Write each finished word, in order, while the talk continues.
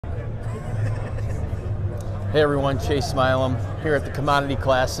Hey everyone, Chase Milem here at the Commodity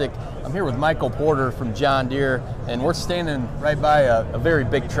Classic. I'm here with Michael Porter from John Deere, and we're standing right by a very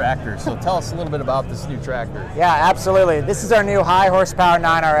big tractor. So tell us a little bit about this new tractor. Yeah, absolutely. This is our new high horsepower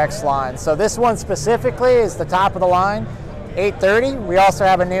 9RX line. So this one specifically is the top of the line, 830. We also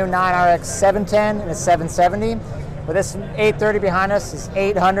have a new 9RX 710 and a 770. But this 830 behind us is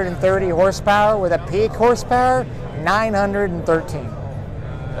 830 horsepower with a peak horsepower 913.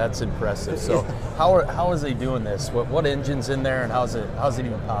 That's impressive. So how is he doing this? What engine's in there, and how's it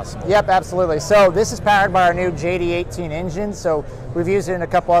even possible? Yep, absolutely. So this is powered by our new JD18 engine. So we've used it in a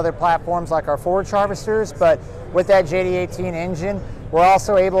couple other platforms like our forage harvesters, but with that JD18 engine, we're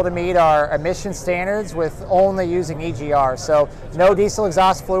also able to meet our emission standards with only using EGR. So no diesel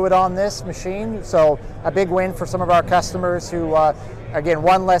exhaust fluid on this machine. So a big win for some of our customers who, again,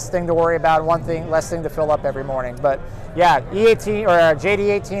 one less thing to worry about, one thing less thing to fill up every morning. But yeah, E18 or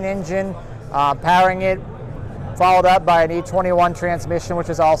JD18 engine, powering it, followed up by an E21 transmission, which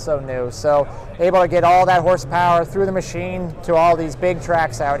is also new. So able to get all that horsepower through the machine to all these big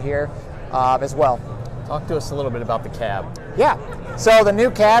tracks out here as well. Talk to us a little bit about the cab. Yeah, so the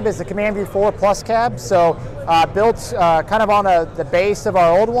new cab is the Command View 4 Plus cab. So built kind of on the base of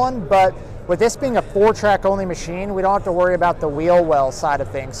our old one, but with this being a 4-track only machine, we don't have to worry about the wheel well side of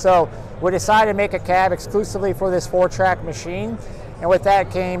things. So we decided to make a cab exclusively for this 4-track machine, and with that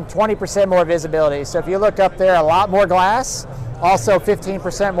came 20% more visibility. So if you look up there, a lot more glass, also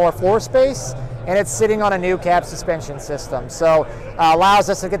 15% more floor space, and it's sitting on a new cab suspension system. So allows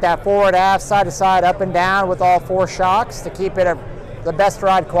us to get that forward, aft, side to side, up and down with all 4 shocks to keep it the best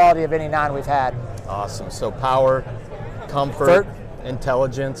ride quality of any 9 we've had. Awesome. So power, comfort,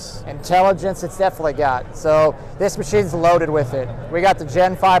 intelligence. Intelligence it's definitely got. So this machine's loaded with it. We got the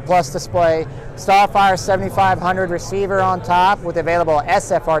Gen 5 Plus display, Starfire 7500 receiver on top with available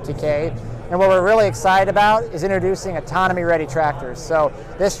SFRTK. And what we're really excited about is introducing autonomy-ready tractors. So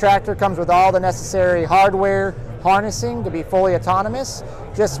this tractor comes with all the necessary hardware, harnessing to be fully autonomous,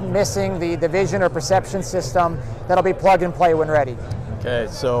 just missing the vision or perception system that'll be plug and play when ready. Okay,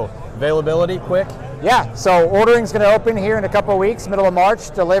 so availability quick? Yeah, so ordering's going to open here in a couple of weeks, middle of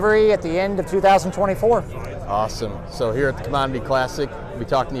March, delivery at the end of 2024. Awesome. So here at the Commodity Classic, we'll be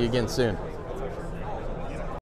talking to you again soon.